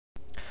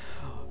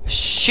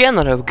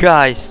Tjenare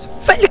guys!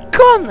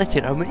 Välkomna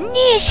till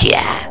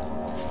Amnesia!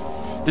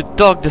 The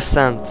Dog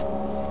Descent.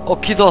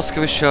 Och idag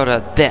ska vi köra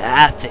The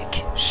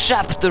Attic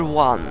Chapter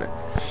 1.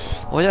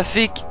 Och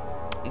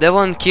det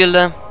var en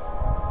kille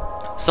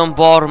som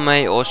bar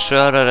mig och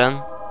köra den.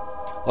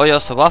 Och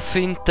jag sa varför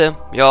inte?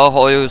 Jag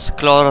har ju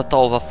klarat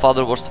av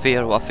Father Wars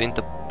 4, varför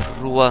inte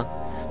prova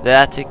The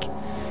Attic?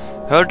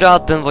 Hörde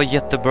att den var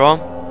jättebra,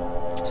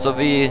 så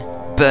vi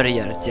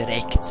börjar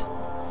direkt.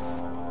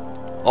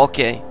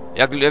 Okej.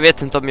 Jag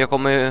vet inte om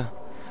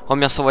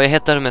jag sa vad jag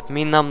heter, men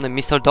min namn är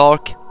Mr.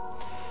 Dark.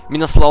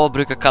 Mina slavar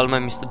brukar kalla mig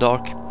Mr.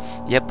 Dark.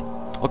 Japp.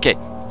 Okej.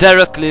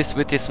 Derek lives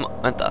with his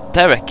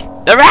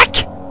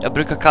Derek! Jag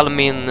brukar kalla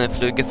min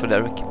fluga för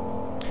Derek.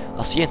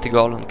 Alltså jag är inte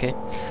galen, okej?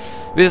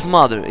 With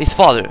his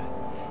father.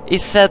 He's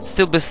said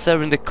still be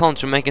serving the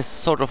country, making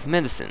some sort of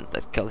medicine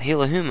that can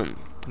heal a human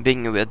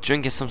being with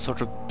drinking some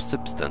sort of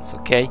substance,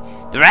 okay?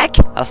 Derek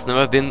has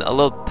never been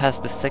allowed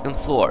past the second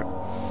floor.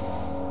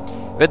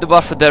 Vet du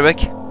varför,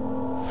 Derek?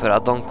 För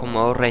att de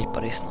kommer att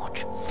rapa dig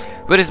snart.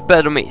 Where is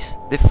bedroom is?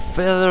 The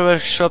federal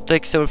shop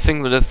takes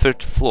everything with the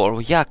third floor.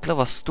 Och jäklar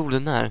vad stor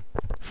den är.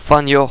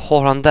 Fan, jag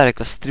har han där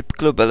ett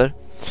strippklubb eller?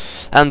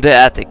 And the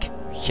attic.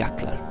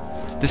 Jäklar.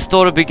 The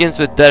story begins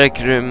with Derek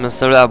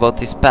reminiscing about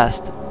his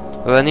past.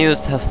 When he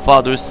used his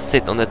father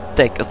sit on the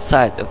deck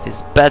outside of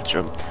his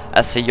bedroom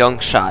as a young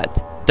child.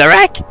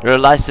 Derek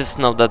realizes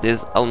now that he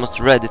is almost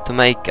ready to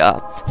make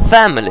a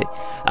family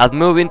and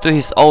move into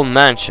his own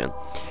mansion.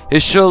 He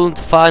should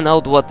find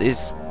out what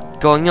is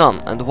going on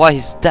and why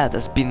his dad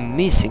has been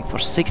missing for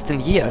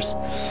 16 years.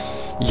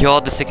 Ja,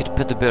 det är säkert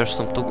Peter Bear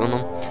som tog honom.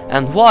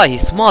 And why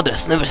his mother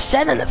has never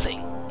said anything.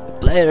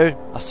 The player,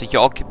 alltså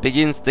jag,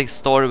 begins the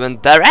story when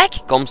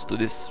Derek comes to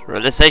this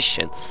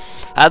realization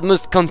and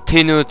must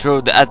continue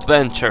through the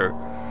adventure,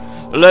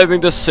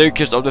 living the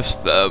secrets of this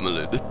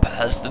family. The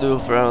past to do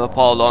forever,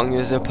 how long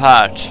is a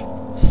patch?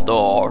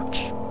 Start.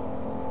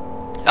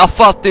 Jag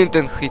fattar inte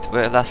en skit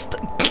vad jag läste.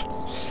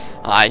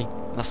 Nej.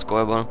 Jag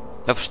skojar bara.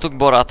 Jag förstod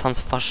bara att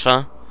hans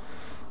farsa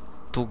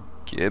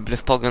blev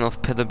tagen av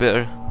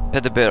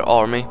Peter Bear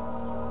Army.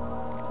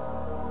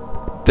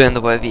 Det är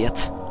ändå vad jag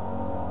vet.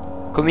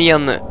 Kom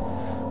igen nu.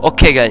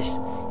 Okej guys.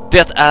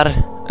 Det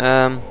är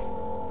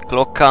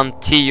klockan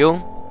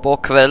 10 på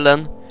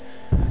kvällen.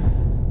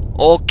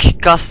 Och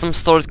custom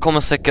story kommer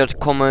säkert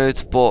komma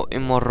ut på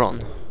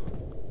imorgon.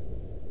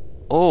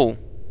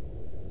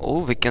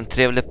 Vilken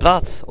trevlig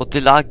plats. Och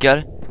det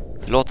laggar.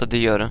 Förlåt att det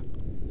gör det.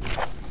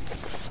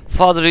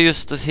 Father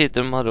used to hit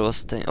their mother was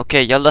staying.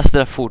 Okej, jag läste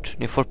det fort.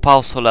 Ni får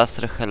paus och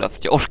läsa det själva, för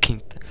jag orkar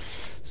inte.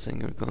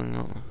 Singer going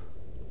on.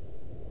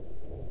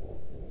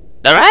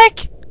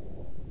 Derek!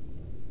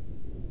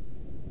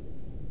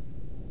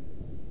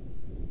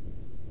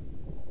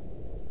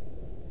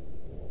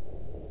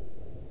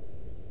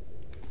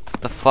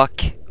 The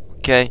fuck?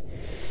 Okej.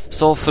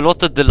 Så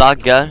förlåt att det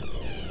laggar.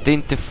 Det är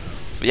inte...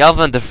 jag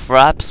använder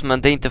fraps,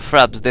 men det är inte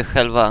fraps, det är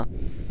själva...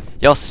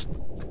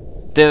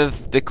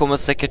 Det kommer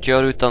säkert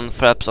göra utan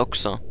fraps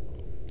också.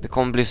 Det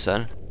kommer bli så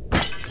här.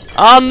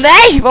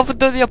 Nej! Varför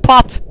dödade jag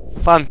Pat?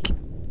 Funk.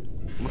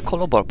 Men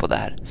kolla bara på det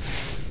här.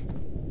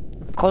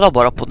 Kolla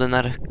bara på den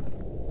här.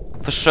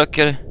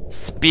 Försöker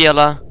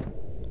spela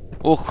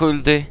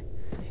oskyldig,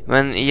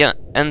 men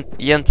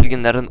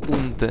egentligen är en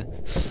ond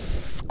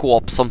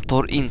skåp som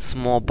tar in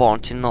små barn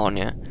till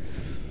Narnia.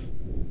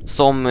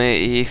 Som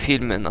i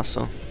filmen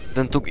alltså.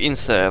 Den tog in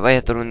så här, vad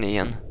heter hon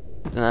igen?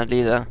 Den här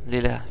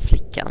lilla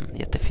flickan,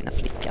 jättefina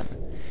flickan.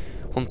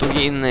 Hon tog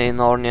in i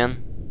Narnien,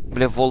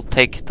 blev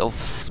våldtäkt av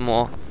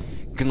små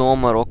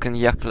gnomer och en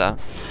jäkla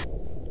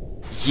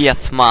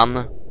getman.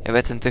 Jag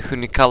vet inte hur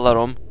ni kallar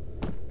dem.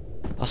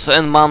 Alltså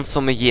en man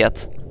som är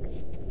get.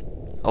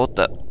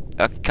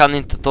 Jag kan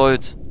inte ta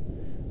ut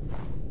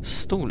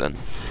stolen.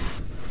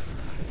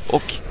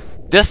 Och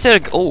det ser...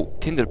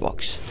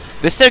 Tinderbox.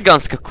 Det ser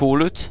ganska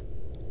cool ut.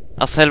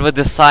 Alltså själva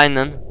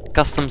designen.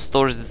 Custom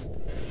stories.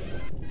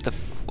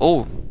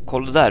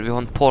 Kolla där, vi har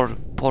en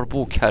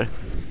porrbok här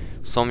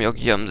som jag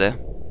gömde.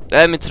 Det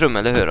är mitt rum,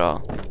 eller hur?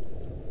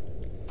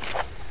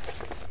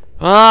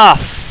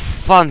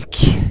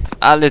 Funk.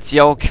 Ärligt,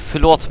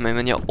 förlåt mig,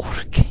 men jag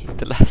orkar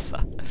inte läsa.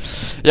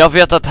 Jag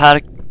vet att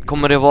här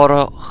kommer det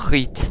vara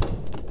skit.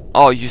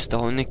 Just det,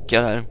 har en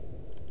nyckel här.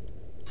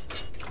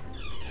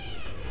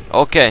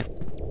 Okej,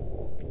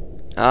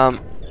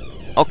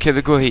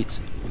 vi går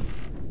hit.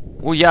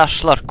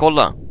 Järslar,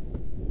 kolla.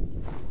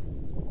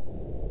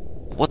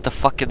 What the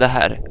fuck är det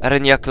här? Är det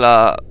en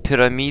jäkla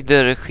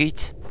pyramider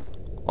skit?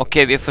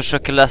 Okej, vi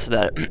försöker läsa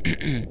där.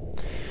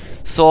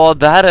 Så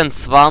det här är en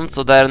svans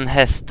och det är en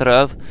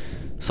häströv.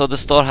 Så det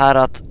står här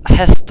att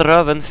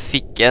häströven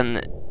fick en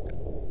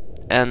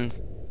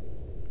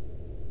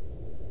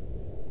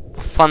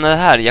vad fan är det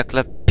här?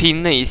 Jäkla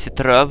pinne i sitt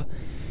röv.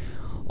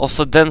 Och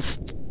så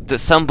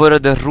sen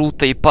började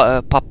rota i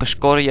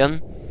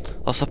papperskorgen.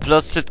 Och så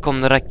plötsligt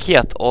kom en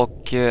raket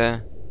och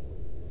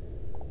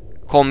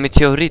kom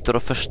meteoriter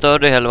och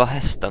förstörde hela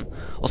hästen.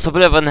 Och så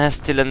blev en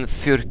häst till en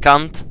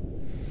fyrkant.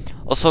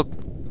 Och så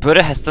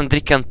började hästen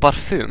dricka en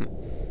parfym.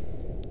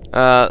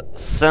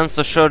 Sen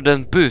så körde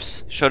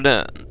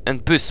en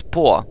buss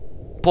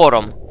på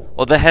dem.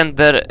 Och det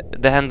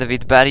hände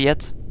vid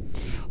berget.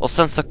 Och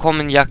sen så kom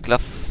en jäkla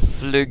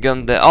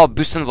flygande...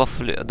 bussen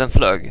den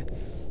flög.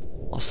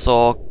 Och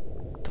så...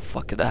 the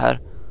fuck är det här?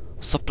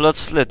 Och så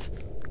plötsligt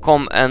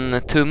kom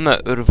en tumme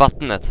ur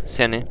vattnet.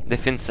 Ser ni? Det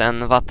finns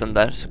en vatten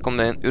där. Så kom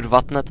den ur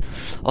vattnet.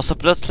 Och så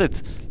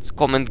plötsligt så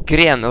kom en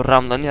gren och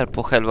ramlade ner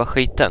på själva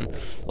skiten.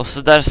 Och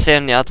så där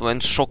ser ni att det var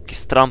en tjock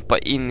strampa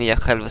in i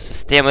själva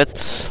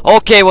systemet.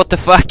 Okej, what the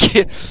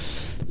fuck?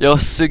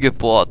 Jag suger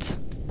på att...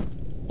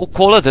 Och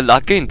kolla, det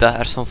laggar inte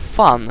här som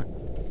fan.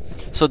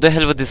 Så det är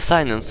själva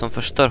designen som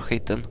förstör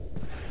skiten.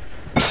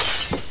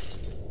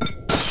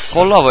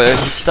 Kolla vad jag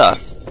hittade.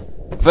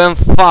 Vem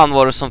fan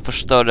var det som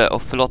förstörde?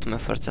 Och förlåt mig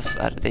för att jag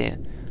svär. Det är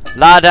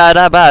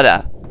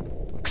Ladadabada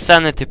och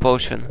Sanity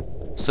Potion.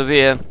 Så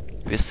vi är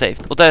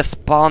saved. Och där är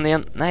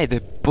Spanien. Nej, det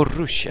är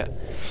Borussia.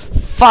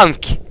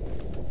 Funk!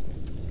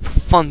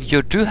 Vad fan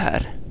gör du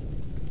här?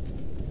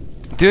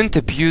 Du är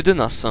inte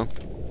bjuden alltså.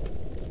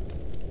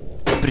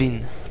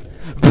 Brinn!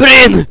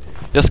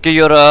 Jag ska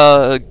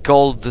göra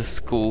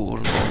goldskor.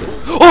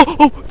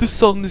 The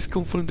sun is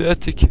come from the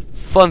attic.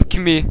 Funk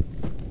me.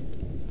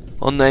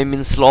 Nej,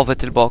 min slav är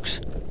tillbaks.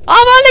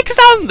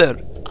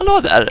 Alexander! Hallå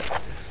där.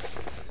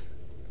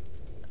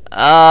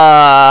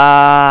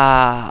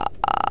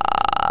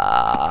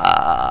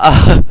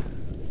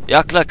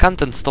 Jäklar, kan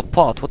inte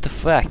stoppa. What the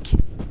fuck?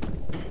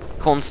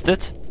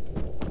 Konstigt.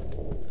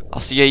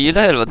 Alltså, jag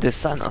gillar hela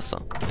design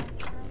alltså.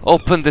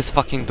 Open this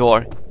fucking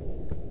door.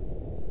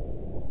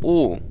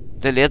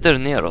 Det leder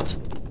neråt.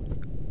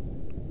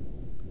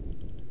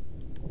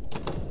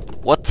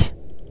 What?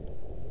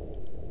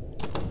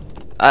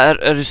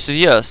 Är du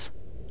seriös?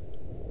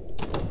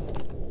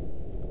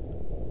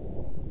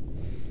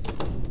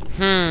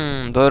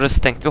 Då är det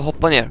stängt. Vi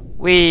hoppar ner.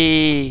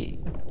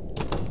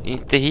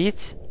 Inte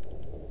hit.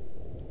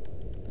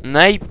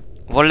 Nej.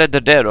 Vad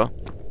leder det då?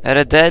 Är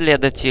det där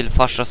leder till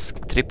farsas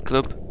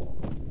trippklubb?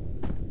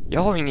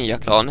 Jag har ingen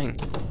jäkla aning.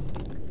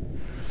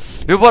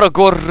 Vi bara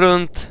går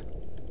runt.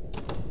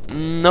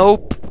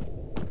 Nope.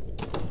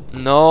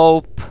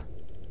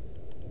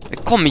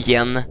 Kom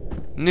igen.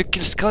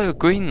 Nyckel ska ju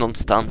gå in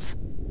någonstans.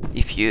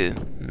 If you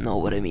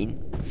know what I mean.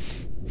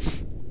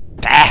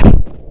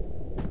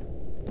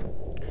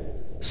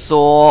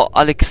 Så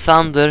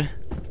Alexander,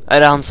 är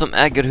det han som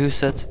äger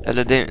huset?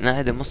 Eller det,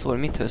 nej, det måste vara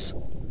mitt hus.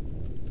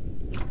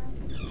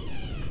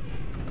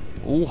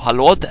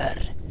 Hallå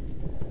där.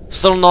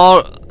 Så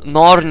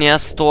Narnia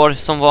står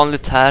som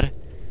vanligt här.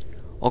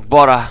 Och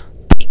bara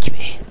pick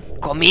me.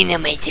 Kom in i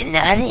mig till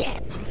Narnia.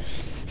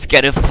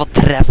 Ska du få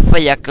träffa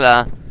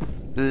jäkla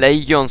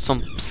lejon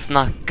som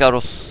snackar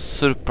och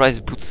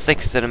surprise boot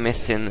sexer med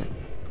sin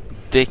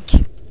dick.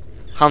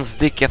 Hans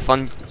dick är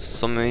fan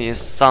som är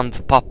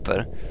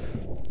sandpapper.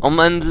 Om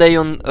en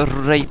lejon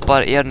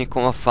rapar er, ni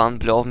kommer fan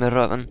bli av med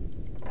röven.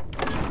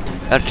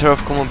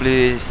 Turf kommer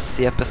bli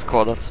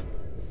CP-skadat.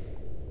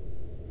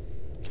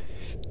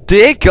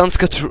 Det är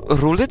ganska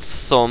roligt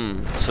som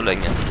så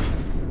länge.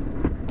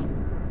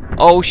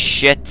 Oh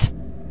shit.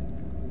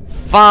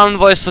 Fan,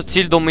 vad är så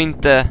till de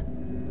inte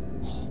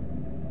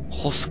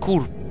har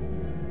skor.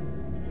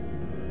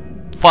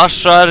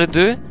 Farsa, är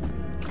du?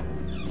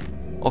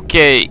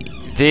 Okej,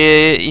 det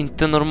är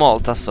inte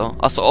normalt alltså.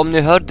 Alltså om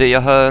ni hör det,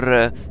 jag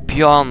hör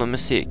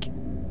pianomusik.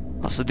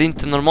 Alltså det är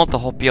inte normalt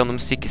att ha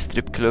pianomusik i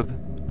strippklubb.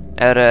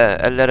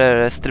 Eller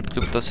är det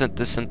strippklubb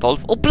 2012?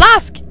 Och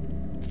blask!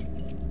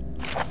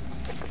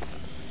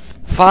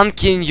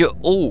 Funkin ju...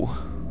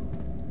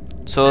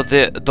 Så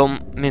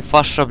min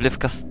farsa blev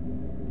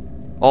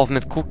av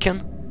med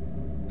koken.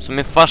 Så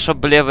min farsa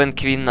blev en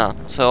kvinna.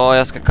 Så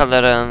jag ska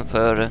kalla den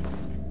för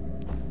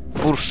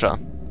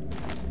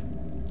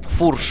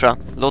Forsa.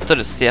 Låter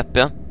det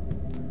CP?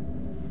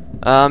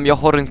 Jag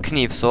har en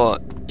kniv så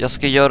jag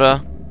ska göra...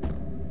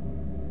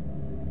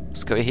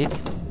 Ska vi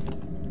hit?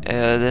 Det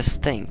är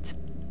stängt.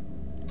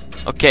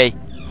 Okej.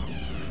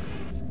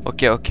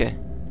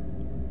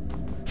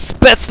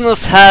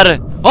 Spetsnus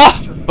här!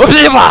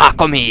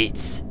 Kom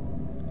hit!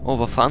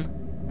 Vad fan?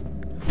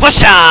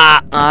 Farsa!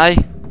 Nej.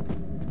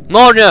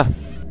 Narnia!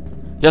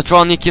 Jag tror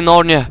han gick i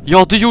Narnia.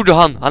 Ja, det gjorde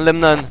han. Han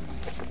lämnade en...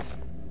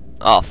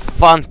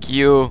 Fuck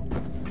you.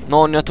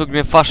 Narnia tog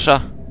min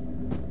farsa.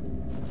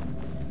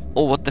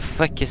 What the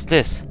fuck is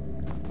this?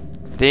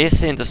 Det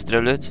ser inte så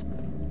trevligt.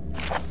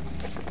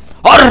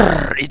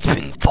 It's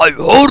been 5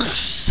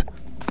 years.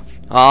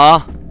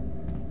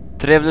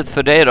 Trevligt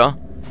för dig då.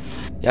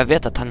 Jag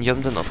vet att han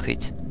gömde något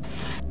skit.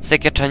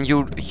 Säkert han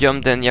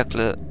gömde en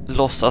jäkla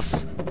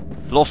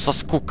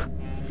låtsaskok.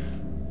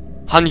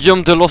 Han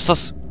gömde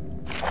låtsas...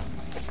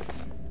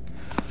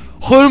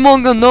 Hur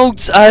många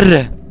notes är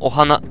det? Och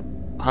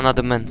han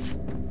hade mens.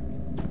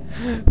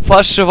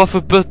 Farsa,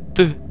 varför bött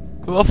du?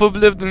 Varför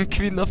blev du en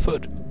kvinna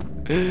för?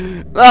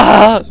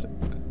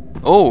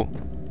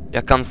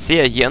 Jag kan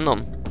se igenom.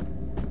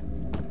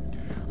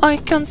 I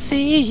kan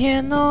se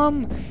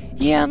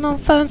genom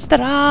fönster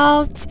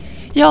allt.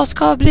 Jag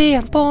ska bli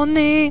en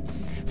ponny.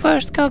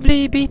 Först ska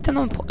bli biten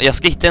av en ponny. Jag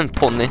ska hitta en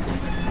ponny.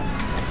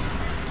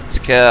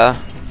 Ska jag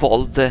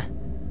våld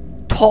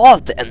ta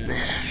den?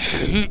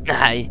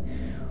 Nej.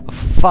 Vad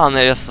fan är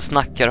det jag så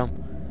snackar om?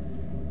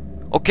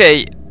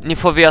 Okej, ni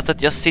får veta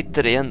att jag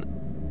sitter i en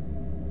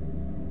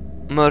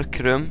mörk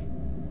rum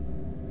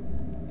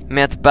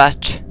med ett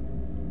batch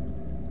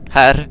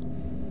här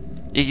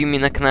i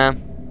mina knä.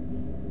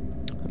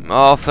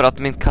 Ja, för att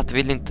min katt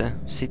vill inte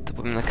sitta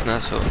på mina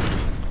knä, så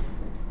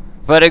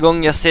varje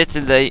gång jag säger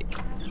till dig,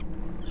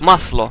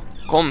 Maslo,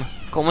 kom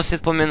och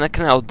sitt på mina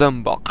knä, och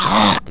den bara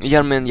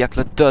ger mig en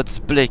jäkla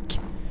dödsblick.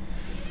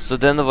 Så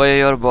det enda vad jag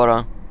gör,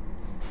 bara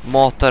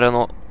matar den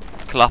och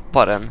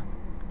klappar den.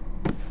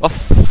 Vad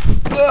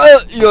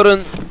gör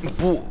en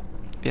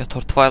jag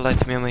tar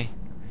Twilight med mig.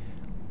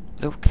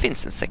 Det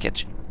finns en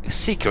säkert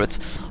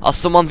secrets.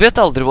 Alltså man vet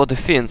aldrig vad det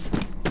finns.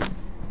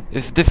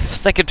 Det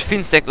säkert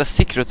finns jäkla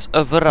secrets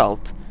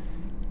överallt.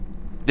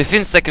 Det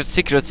finns säkert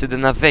secrets i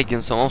den här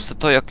väggen som man måste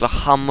ta jäkla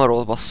hammar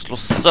och bara slå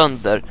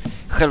sönder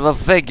själva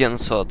väggen,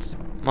 så att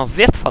man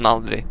vet fan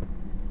aldrig.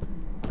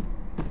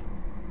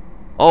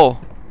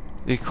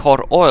 Vi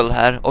har oil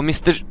här. Och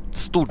Mr.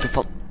 Stor,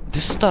 du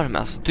stör mig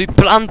alltså.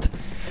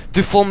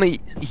 Du får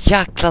mig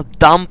jäkla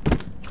damp.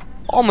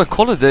 Men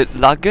kolla, det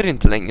laggar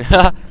inte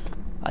längre.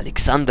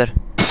 Alexander,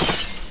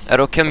 är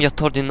det okej om jag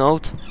tar din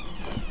note?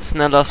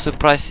 Snälla,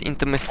 surprise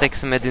inte med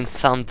sex med din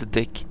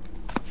sanddick.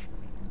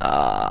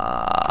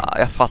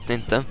 Jag fattar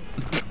inte.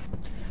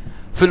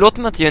 Förlåt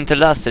mig att jag inte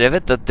läser. Jag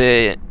vet att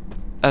det är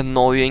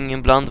annoying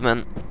ibland,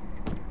 men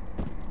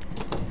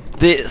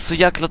det är så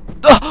jäkla...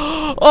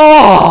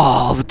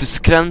 Du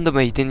skrämde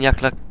mig, din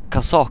jäkla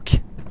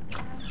kazak.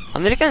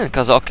 Han är lika en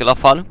kazak i alla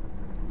fall.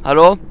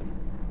 Hallå?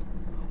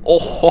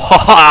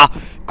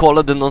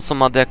 Kollade någon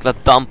som hade jäkla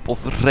damp och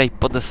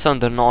rejpade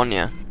sönder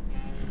Narnia.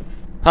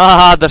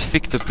 Haha, där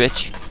fick du,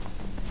 bitch.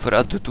 För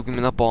att du tog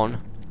mina barn.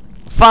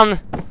 Fan,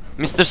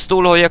 Mr.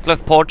 Stol har jäkla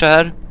party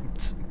här.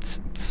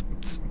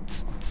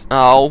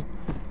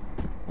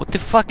 What the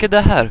fuck är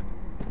det här?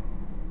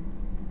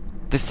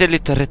 Det ser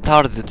lite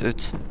retardigt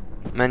ut,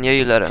 men jag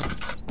gillar det.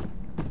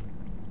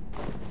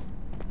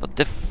 What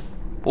the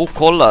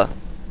kolla.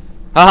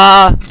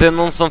 Haha, det är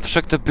någon som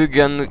försökte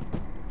bygga en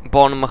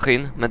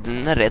barnmaskin, men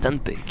den är redan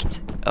byggd.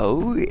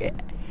 Yeah.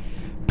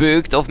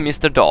 Byggd av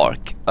Mr.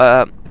 Dark.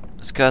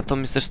 Ska jag ta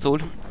Mr.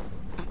 Stol?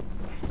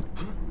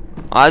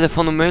 Nej, det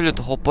får nog möjligt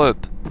att hoppa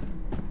upp.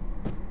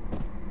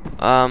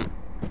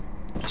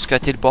 Ska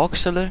jag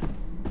tillbaks eller?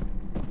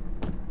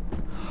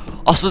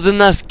 Alltså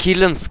den här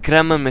killen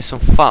skrämmer mig som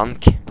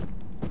fank.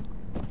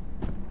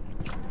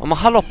 Men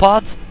hallå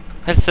Pat.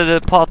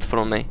 Hälsade Pat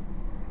från mig.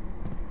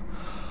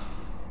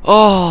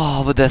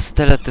 Vad det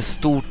stället är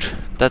stort.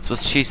 That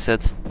was she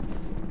said.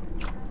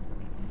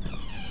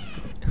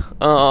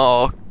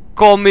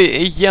 Kom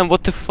igen,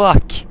 what the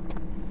fuck.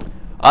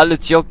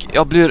 Alex,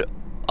 jag blir...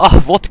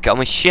 vodka,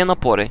 men tjena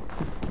på dig.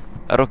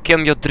 Är det okej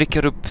om jag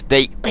dricker upp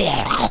dig?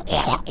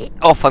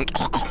 Fan.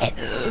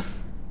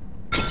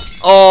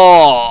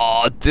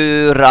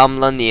 Du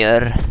ramlar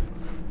ner.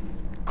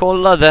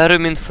 Kolla, där är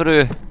min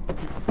fru.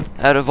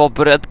 Var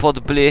beredd på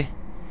att bli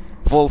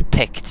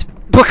våldtäkt.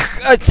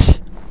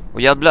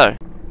 Och jävlar.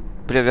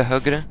 Blev jag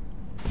högre?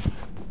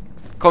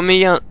 Kom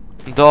igen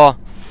då.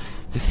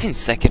 Det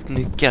finns säkert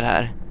nyckel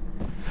här.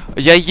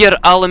 Jag ger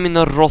alla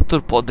mina råttor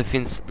på. Det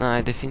finns...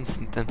 Nej, det finns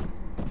inte.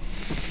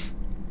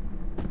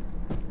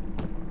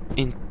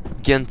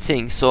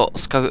 Ingenting. Så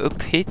ska vi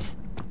upp hit.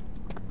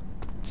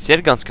 Det ser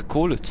ganska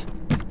cool ut.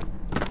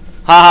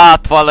 Haha,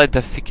 Twilight,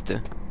 där fick du.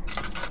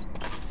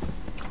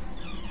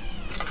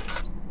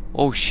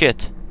 Oh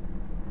shit.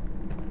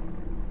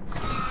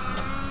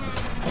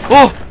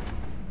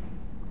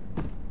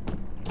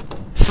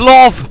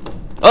 Slav!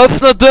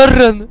 Öppna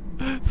dörren!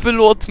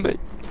 Förlåt mig.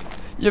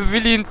 Jag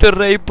vill inte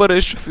rejpa dig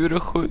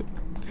 24/7.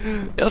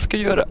 Jag ska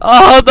göra...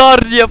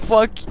 Darja,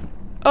 fuck!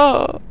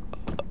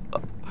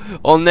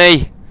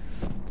 Nej.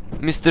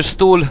 Mr.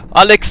 Stol.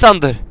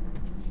 Alexander!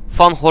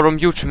 Fan har de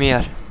gjort med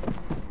er?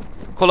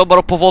 Kolla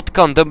bara på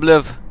vodkan.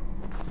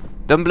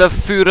 Den blev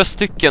 4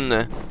 stycken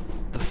nu.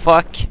 The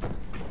fuck?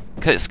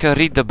 Ska jag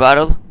rida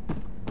barrel?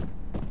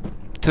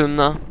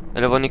 Tunna?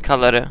 Eller vad ni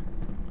kallar det.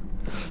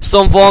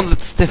 Som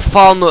vanligt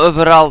Stefano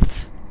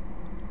överallt.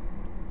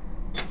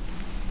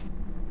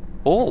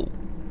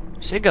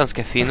 Ser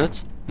ganska fin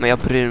ut. Men jag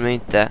bryr mig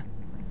inte.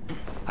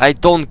 I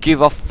don't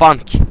give a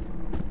fuck.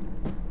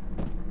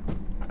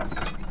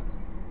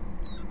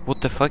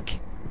 What the fuck?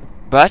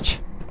 Batch?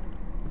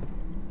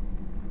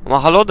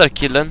 Men hallå där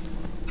killen.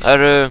 Är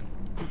du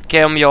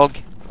okej om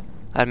jag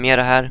är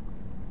mera här?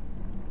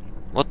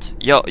 What?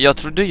 Jag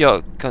trodde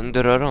jag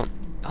kunde röra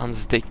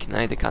hans dick.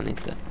 Nej, det kan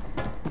inte.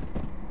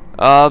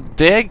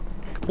 Det...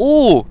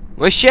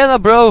 vad tjena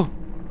bro.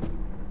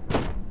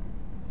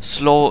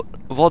 Slå...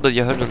 Vad då?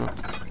 Jag hörde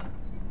något.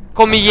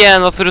 Kom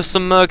igen, varför är det så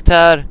mörkt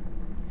här?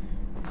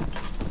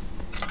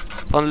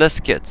 Fan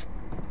läskigt.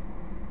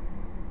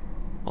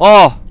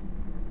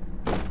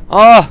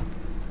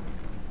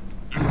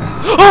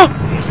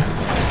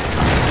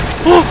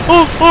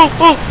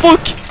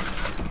 Fuck.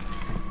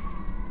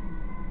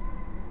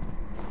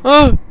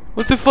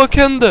 What the fuck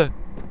hände?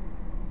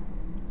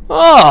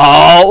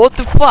 Oh, what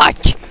the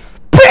fuck?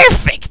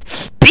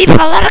 Perfect!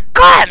 People are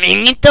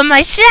coming into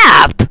my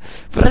shop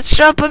för att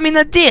köpa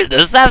mina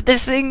dildos after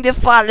seeing the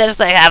fathers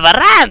I have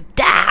around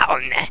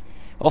down.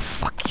 Oh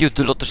fuck you,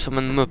 du låter som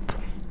en mupp.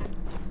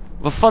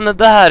 Vad fan är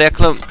det här,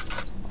 jäkla...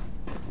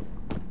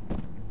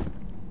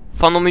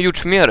 Fan, de har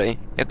gjort mer dig.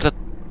 Jäkla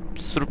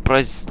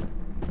surprise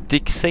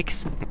dick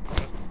sex.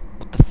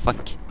 What the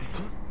fuck?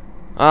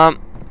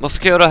 Vad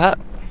ska jag göra här?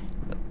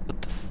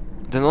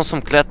 Det är någon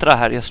som klättrar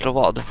här, jag slår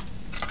vad.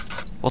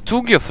 Vad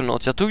tog jag för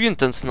något? Jag tog ju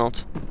inte ens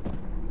något.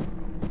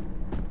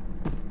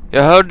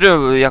 Jag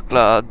hörde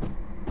jäkla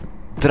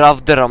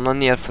Dravde ramla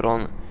ner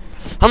från...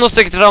 Han har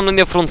säkert ramlat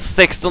ner från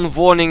 16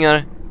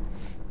 våningar.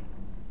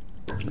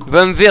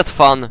 Vem vet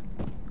fan?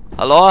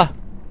 Hallå?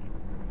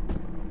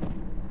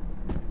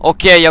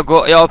 Okej,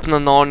 jag öppnar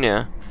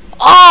Narnia.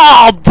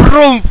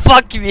 Broom,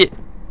 fuck me!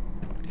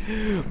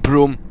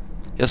 Broom,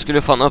 jag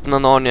skulle fan öppna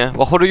Narnia.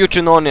 Vad har du gjort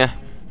i Narnia?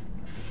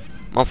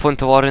 Man får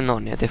inte vara i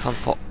Narnia, det är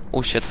fan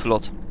oh shit,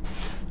 förlåt.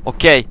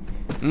 Okej,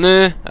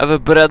 nu är vi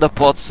beredda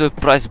på att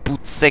surprise boot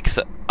 6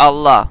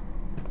 alla.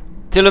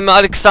 Till och med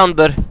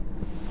Alexander.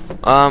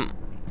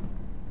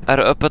 Är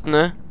det öppet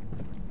nu?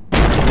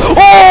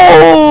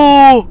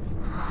 Oh!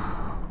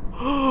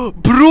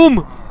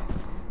 Broom!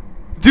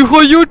 Du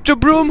har gjort det,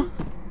 Broom!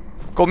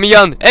 Kom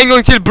igen, en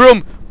gång till,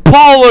 Broom!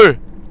 Power!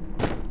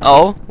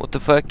 Oh, what the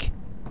fuck?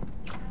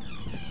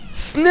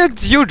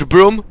 Snyggt gjort,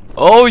 Broom!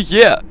 Oh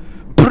yeah!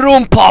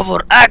 Broom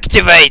power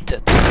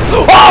activated!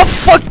 Oh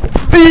fuck!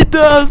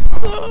 Vidas!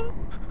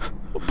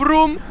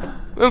 Broom!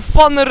 Vem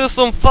fan är det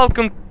som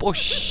Falcon? Oh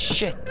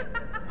shit!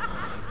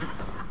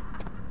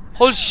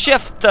 Håll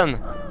käften!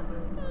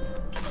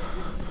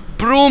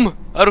 Broom!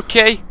 Är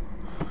okej?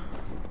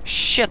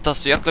 Shit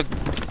alltså, jäkla...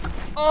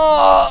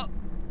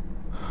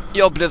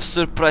 Jag blev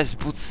surprise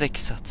boot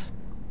 6-at.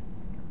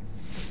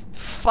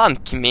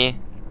 Funk me.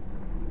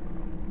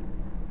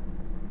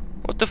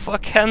 What the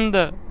fuck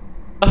hände?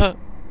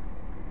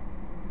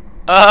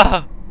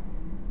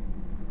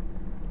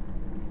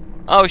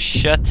 Oh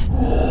shit.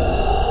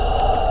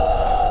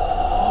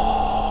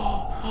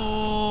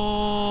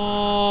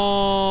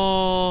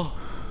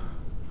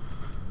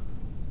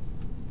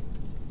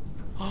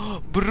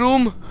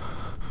 Broom.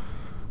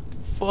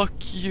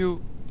 Fuck you.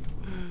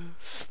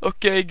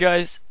 Okej,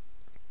 guys.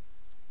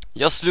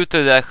 Jag slutar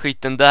det där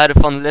skiten. Det här är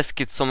fan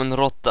läskigt som en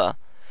råtta.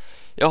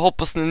 Jag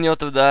hoppas ni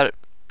njöt av det där.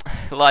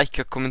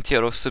 Likea,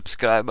 kommentera och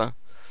subscriba.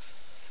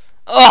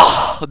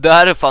 Det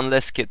här är fan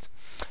läskigt.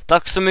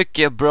 Tack så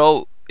mycket,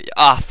 bro.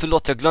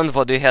 Förlåt, jag glömde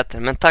vad du heter.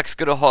 Men tack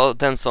ska du ha,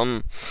 den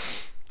som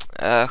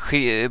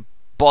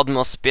bad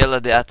mig att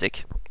spela The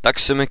Attic. Tack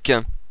så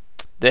mycket.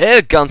 Det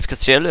är ganska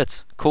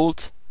trevligt,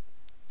 coolt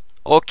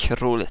och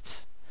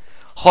roligt.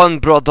 Ha en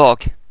bra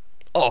dag.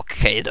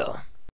 Okej då.